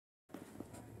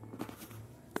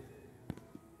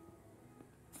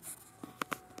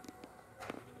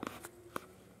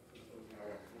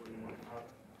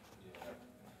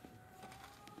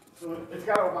So it's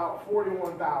got about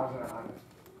 41,000 on it.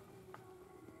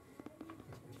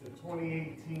 It's a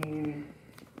 2018.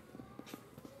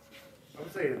 I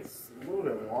would say it's a little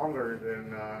bit longer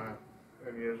than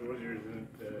yours. What was yours?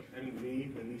 The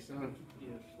NV, the Nissan?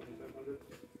 Yes. What did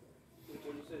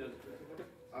you say?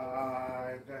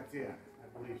 That's yeah, I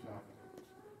believe so.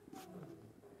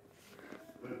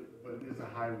 But it is a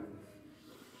high roof.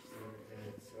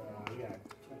 It's yeah,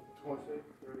 20,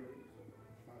 30,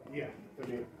 yeah,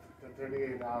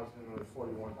 38,000 or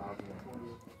 41,000.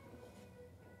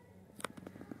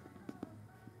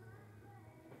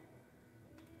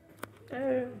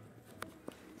 Hey.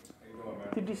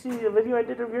 Did you see the video I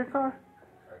did of your car?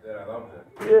 I did, I loved it.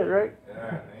 You did, right?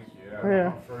 Yeah, thank you.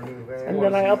 Yeah. And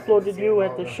then I uploaded you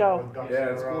at the show. Yeah,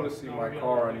 it's cool to see my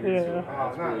car on YouTube. Yeah.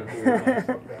 That's really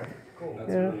cool. Cool.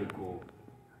 That's really cool.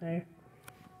 Hey.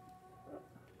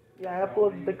 Yeah, I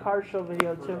uploaded the car show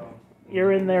video too.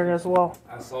 You're in there as well.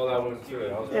 I saw that one too.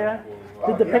 That was Yeah. cool as well.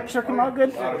 Did the picture come out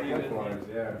good? A lot of people on it,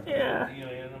 yeah. Yeah.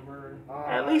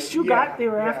 At least you got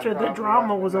there after the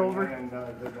drama was over. And the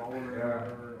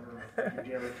owner or the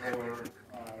guarantor,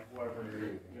 whoever,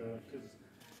 because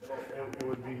it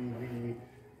would be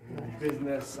the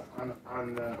business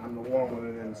on the loan,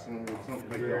 and then something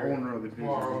like the owner of the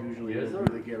business usually is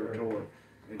the guarantor,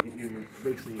 and you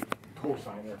basically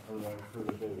co-signer for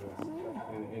the business,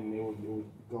 and it would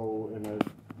go in a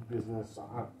business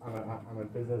on a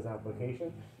business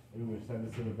application. You would send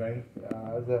it to the bank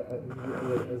as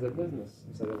a business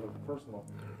instead of a personal.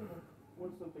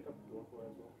 What's the pickup door for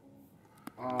as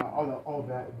well?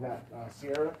 That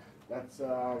Sierra. That's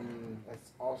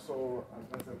also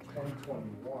that's a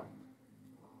 2021.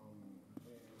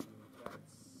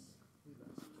 And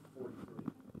that's 43.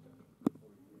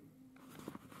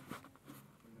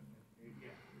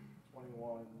 Yeah,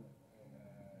 21.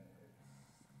 It's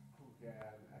crew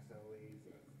cab, SLEs.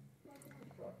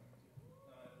 Truck.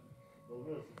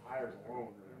 Those tires alone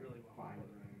are really fine.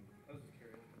 I was just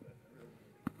curious.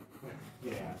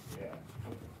 Yeah.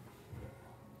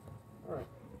 All right.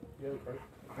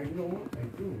 You know what? I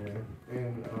do, man.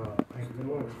 And you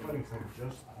know what's funny?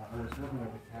 Cause I was looking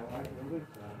at the Cadillac earlier,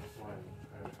 so I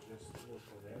just switched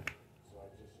over there. So I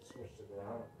just switched it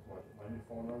around. My new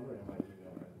phone number and my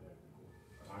email right there.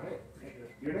 All right.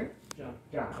 Your name? John.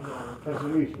 John. Nice to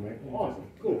meet you, man. Awesome.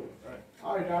 Cool.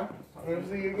 All right, John. I'm gonna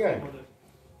see you again.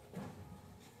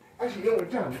 Actually, you know what,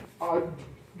 John?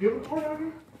 Do you have a toy on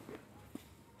here?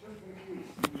 Just in case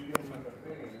you guys have a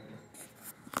thing.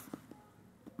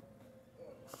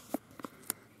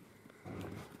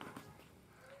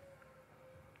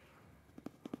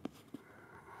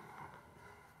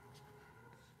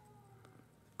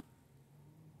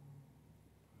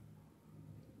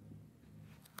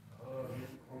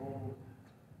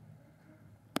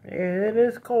 It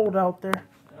is cold out there.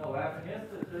 No, what happened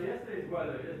yesterday's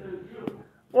weather? Yesterday's beautiful.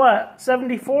 What,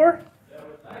 74? Yeah, it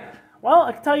was nice. Well,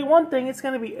 I can tell you one thing, it's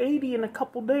going to be 80 in a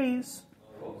couple days.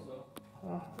 I hope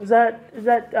so. Is that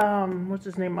what's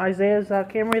his name, Isaiah's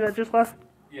Camry that just left?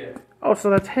 Yeah. Oh, so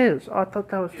that's his. Oh, I thought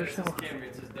that was for It's sale. his Camry,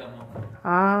 it's his demo.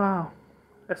 Ah,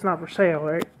 that's not for sale,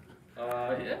 right?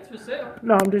 Yeah, it's for sale.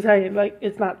 No, I'm just saying, like,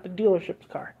 it's not the dealership's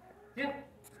car. Yeah.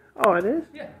 Oh, it is?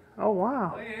 Yeah. Oh,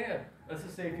 wow. Oh, yeah. Let's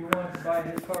just say if you wanted to buy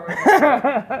his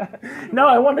car. No,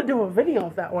 I want to do a video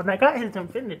of that one. I got his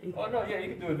Infinity. Oh, no, yeah,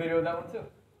 you can do a video of that one too.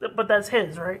 But that's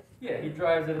his, right? Yeah, he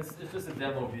drives it. It's just a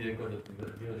demo vehicle that the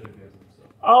dealership gives him. So.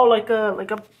 Oh, like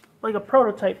a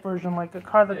prototype version, like a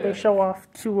car that they show off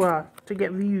to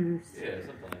get views. Yeah,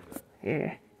 something like that.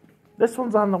 Yeah. This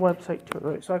one's on the website too,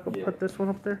 right? So I can put this one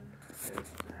up there.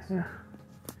 Yeah.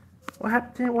 What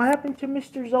happened to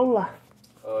Mr. Zola?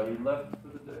 He left for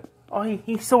the day. Oh,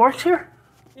 he still works here?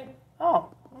 Yeah. Oh,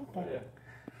 okay. Yeah.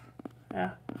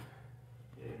 Yeah.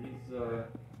 Yeah,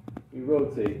 we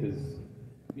rotate because,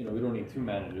 we don't need two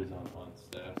managers on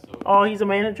staff. So. Oh, he's a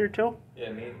manager too?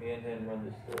 Yeah, me and him run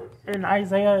the store. And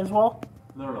Isaiah as well?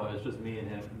 No, it's just me and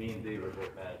him. Me and Dave are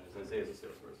both managers. Isaiah's a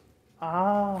salesperson.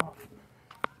 Oh.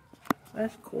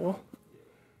 That's cool.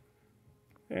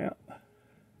 Yeah.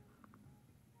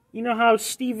 You know how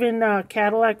Steven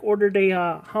Cadillac ordered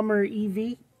a Hummer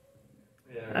EV?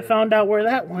 Yeah. I found out where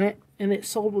that went, and it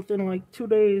sold within like 2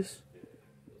 days.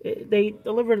 They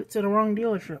delivered it to the wrong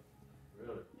dealership.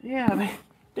 Really? Yeah,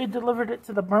 they delivered it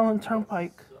to the Berlin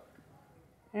Turnpike.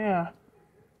 Yeah.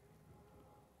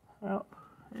 Well,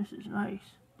 this is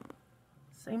nice.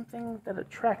 Same thing that a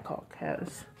Trackhawk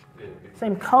has.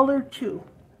 Same color too.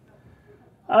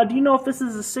 Do you know if this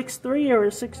is a 6.3 or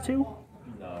a 6.2?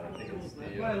 No, I think it's the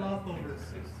 6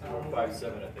 or 5.7.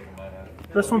 I think it might have.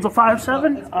 This one's a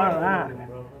 5.7? Alright.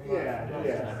 Yeah.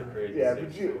 Not the crazy Yeah, 6.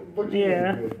 but you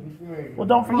Yeah. did good. Well,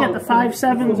 don't forget the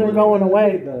 5.7s are going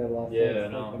away Yeah,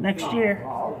 no. next year.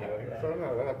 So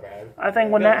not that bad. I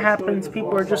think when that happens,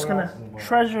 people are just gonna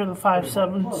treasure the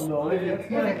 5.7s. If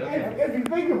you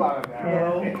think about it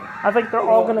now. Yeah. I think they're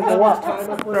all gonna go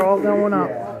up. They're all going up.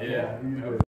 Yeah.